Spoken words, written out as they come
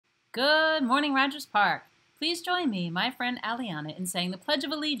Good morning, Rogers Park. Please join me, my friend Aliana, in saying the Pledge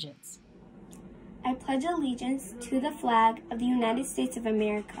of Allegiance. I pledge allegiance to the flag of the United States of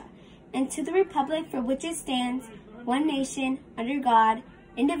America and to the republic for which it stands, one nation, under God,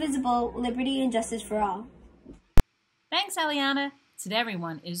 indivisible, with liberty and justice for all. Thanks, Aliana. Today,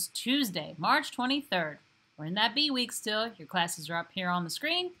 everyone, is Tuesday, March 23rd. We're in that B week still. Your classes are up here on the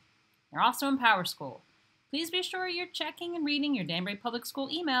screen. You're also in PowerSchool. Please be sure you're checking and reading your Danbury Public School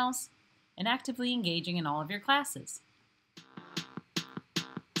emails and actively engaging in all of your classes.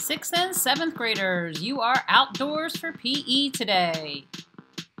 6th and 7th graders, you are outdoors for PE today.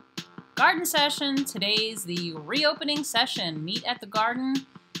 Garden session. Today's the reopening session. Meet at the garden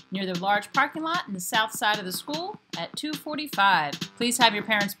near the large parking lot in the south side of the school at 2:45. Please have your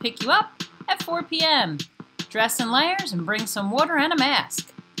parents pick you up at 4 p.m. Dress in layers and bring some water and a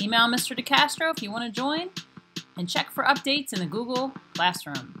mask. Email Mr. DeCastro if you want to join, and check for updates in the Google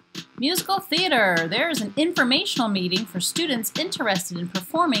Classroom. Musical theater. There is an informational meeting for students interested in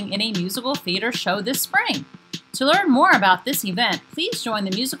performing in a musical theater show this spring. To learn more about this event, please join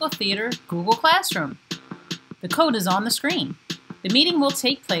the Musical Theater Google Classroom. The code is on the screen. The meeting will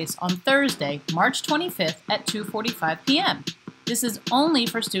take place on Thursday, March 25th at 2:45 p.m. This is only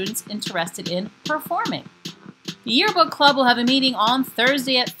for students interested in performing. The Yearbook Club will have a meeting on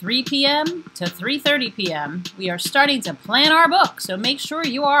Thursday at 3 p.m. to 3:30 p.m. We are starting to plan our book, so make sure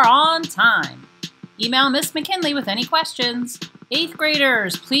you are on time. Email Miss McKinley with any questions. 8th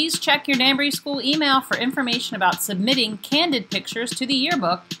graders, please check your Danbury School email for information about submitting candid pictures to the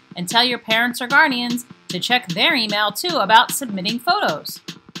yearbook, and tell your parents or guardians to check their email too about submitting photos.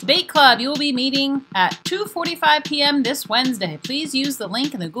 Debate Club, you will be meeting at 2:45 p.m. this Wednesday. Please use the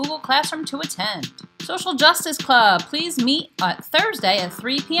link in the Google Classroom to attend. Social Justice Club, please meet at Thursday at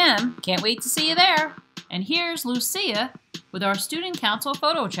 3 p.m. Can't wait to see you there. And here's Lucia with our Student Council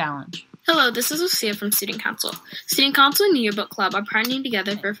Photo Challenge. Hello, this is Lucia from Student Council. Student Council and Yearbook Club are partnering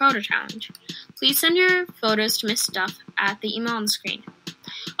together for a photo challenge. Please send your photos to Miss Duff at the email on the screen.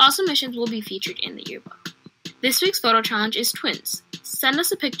 All submissions will be featured in the yearbook. This week's photo challenge is twins. Send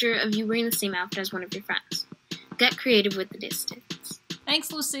us a picture of you wearing the same outfit as one of your friends. Get creative with the distance.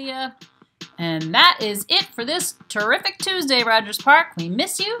 Thanks, Lucia. And that is it for this terrific Tuesday, Rogers Park. We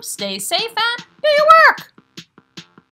miss you. Stay safe and do your work.